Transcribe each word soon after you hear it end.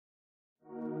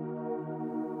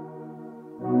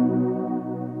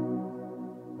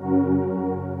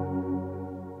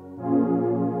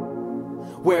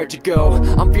Where'd you go?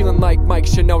 I'm feeling like Mike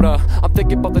Shinoda. I'm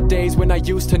thinking about the days when I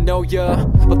used to know ya.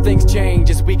 But things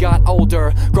change as we got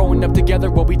older. Growing up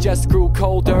together, well, we just grew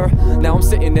colder. Now I'm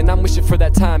sitting and I'm wishing for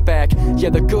that time back.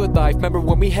 Yeah, the good life, remember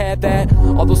when we had that?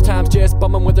 All those times just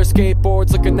bumming with our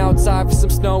skateboards, looking outside for some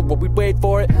snow while we'd wait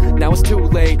for it. Now it's too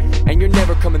late, and you're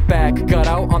never coming back. Got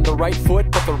out on the right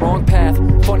foot, but the wrong path.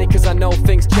 Funny cause I know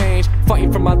things change.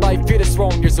 Fighting for my life, you're just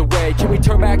thrown years away. Can we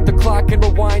turn back the clock and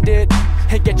rewind it?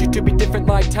 And get you to be different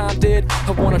like time did?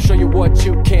 I wanna show you what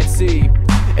you can't see.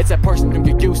 It's that person who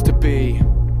you used to be.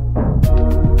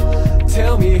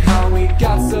 Tell me how we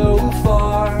got so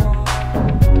far,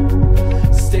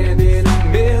 standing a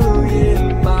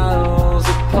million miles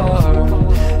apart,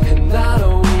 and I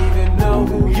don't even know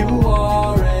who you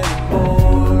are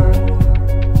anymore.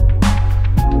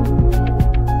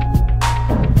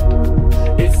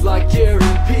 It's like you're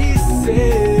in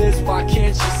pieces. Why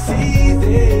can't you see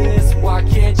this? Why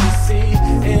can't you see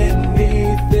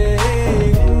anything?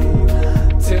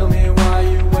 Tell me why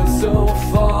you went so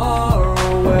far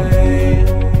away.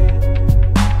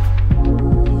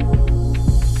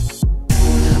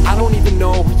 I don't even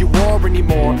know who you are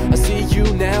anymore. I see you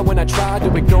now when I try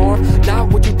to ignore.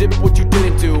 Not what you did, but what you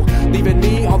didn't do. Leaving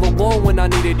me all alone when I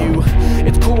needed you.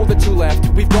 It's cool that you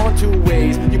left, we've gone two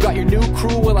ways. You got your new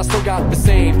crew, well I still got the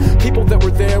same people that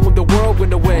were there when the world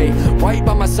went away, right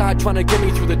by my side trying to get me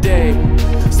through the day.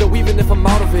 So even if I'm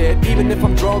out of it, even if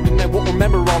I'm drugged and I won't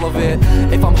remember all of it,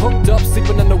 if I'm hooked up,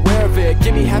 sleeping unaware of it,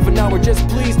 give me half an hour, just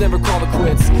please never call it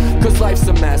quits. Cause life's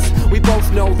a mess, we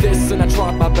both know this, and I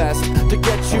tried my best to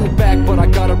get you back, but I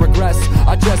gotta regress.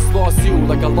 I just lost you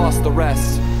like I lost the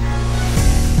rest.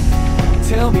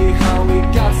 Tell me how we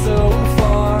got so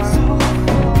far,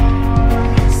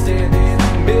 standing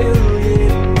a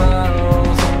million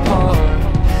miles apart,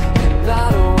 and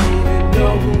I don't even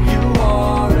know who you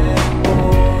are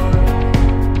anymore.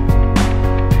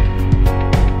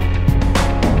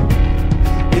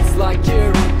 It's like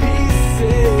you're in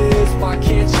pieces. Why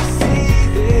can't you see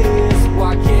this?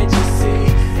 Why can't you see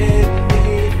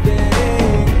anything?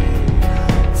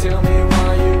 Tell me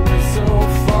why you went so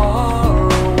far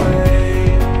away.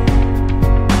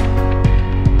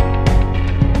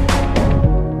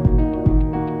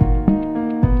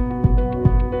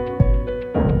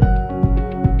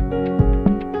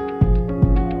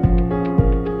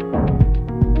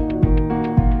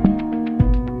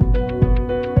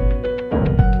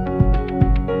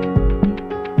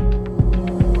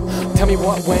 Tell me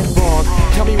what went wrong,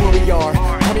 tell me where we are,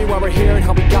 tell me why we're here and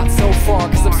how we got so far.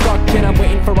 Cause I'm stuck and I'm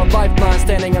waiting for a lifeline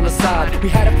standing on the side. We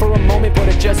had it for a moment but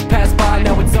it just passed by,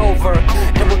 now it's over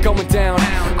and we're going down.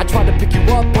 I tried to pick you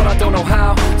up but I don't know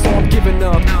how, so I'm giving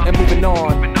up and moving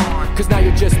on. Cause now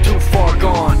you're just too far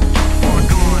gone.